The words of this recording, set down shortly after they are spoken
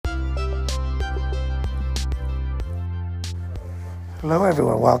Hello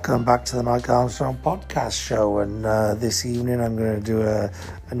everyone, welcome back to the Mike Armstrong podcast show, and this evening I'm going to do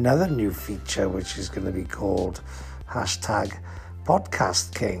another new feature which is going to be called hashtag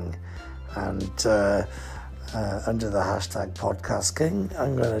Podcast King, and under the hashtag Podcast King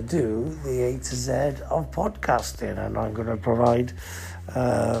I'm going to do the A to Z of podcasting, and I'm going to provide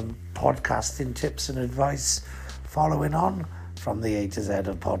podcasting tips and advice following on from the A to Z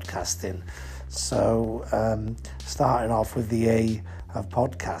of podcasting. So, starting off with the A of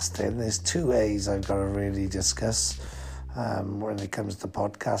podcasting, there's two A's I've got to really discuss when it comes to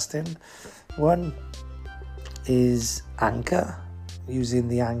podcasting. One is Anchor, using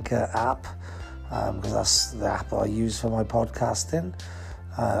the Anchor app, because that's the app I use for my podcasting.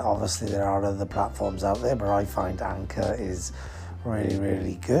 Obviously, there are other platforms out there, but I find Anchor is really,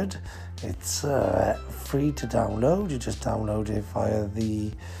 really good. It's free to download. You just download it via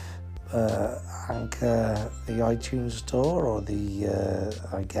the Anchor, the iTunes store, or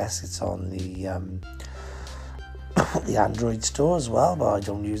I guess it's on the Android store as well, but I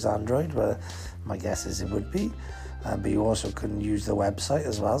don't use Android, but my guess is it would be. But you also can use the website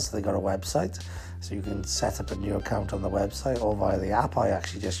as well, so they got a website, so you can set up a new account on the website or via the app. I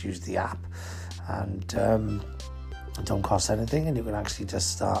actually just use the app, and it don't cost anything, and you can actually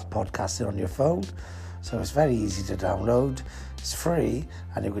just start podcasting on your phone. So it's very easy to download, it's free,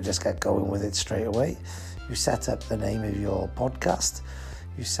 and you can just get going with it straight away. You set up the name of your podcast,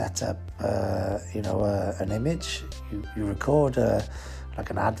 you set up an image, you record like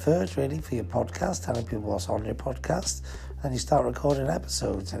an advert really for your podcast, telling people what's on your podcast, and you start recording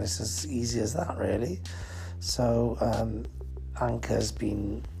episodes, and it's as easy as that really. So Anchor's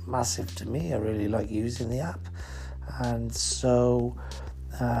been massive to me. I really like using the app, and so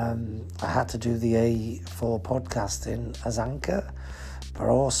I had to do the A for podcasting as Anchor, but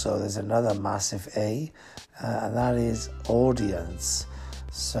also there's another massive A, and that is audience.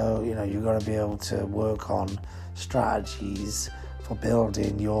 So, you've got to be able to work on strategies for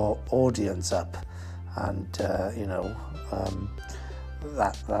building your audience up, and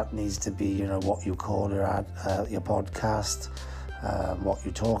that needs to be what you call your podcast, what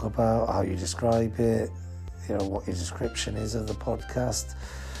you talk about, how you describe it, what your description is of the podcast,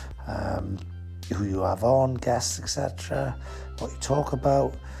 who you have on, guests, etc., what you talk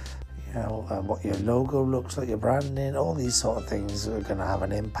about, what your logo looks like, your branding, all these sort of things are going to have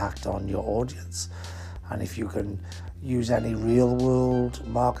an impact on your audience. And if you can use any real world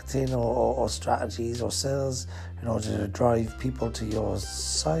marketing or strategies or sales in order to drive people to your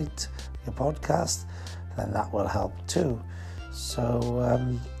site, your podcast, then that will help too. So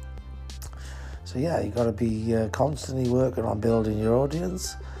yeah, you've got to be constantly working on building your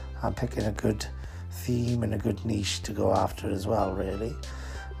audience and picking a good theme and a good niche to go after as well, really.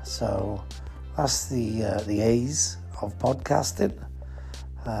 So that's the A's of podcasting.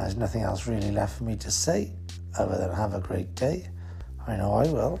 There's nothing else really left for me to say other than have a great day. I know I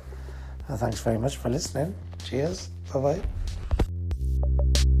will. And thanks very much for listening. Cheers. Bye-bye.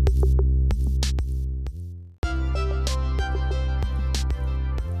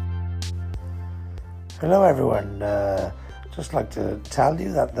 Hello everyone, just like to tell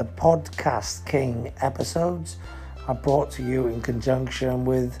you that the Podcast King episodes are brought to you in conjunction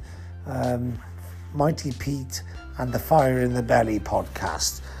with Mighty Pete and the Fire in the Belly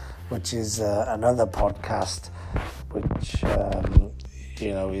podcast, which is another podcast which,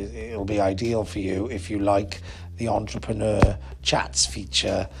 it'll be ideal for you if you like the Entrepreneur Chats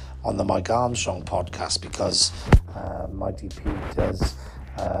feature on the Mike Armstrong podcast, because Mighty Pete does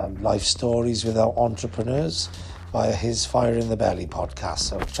life stories with our entrepreneurs via his Fire in the Belly podcast.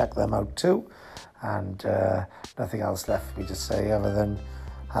 So check them out too. And nothing else left for me to say other than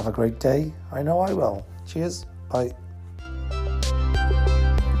have a great day. I know I will. Cheers. Bye.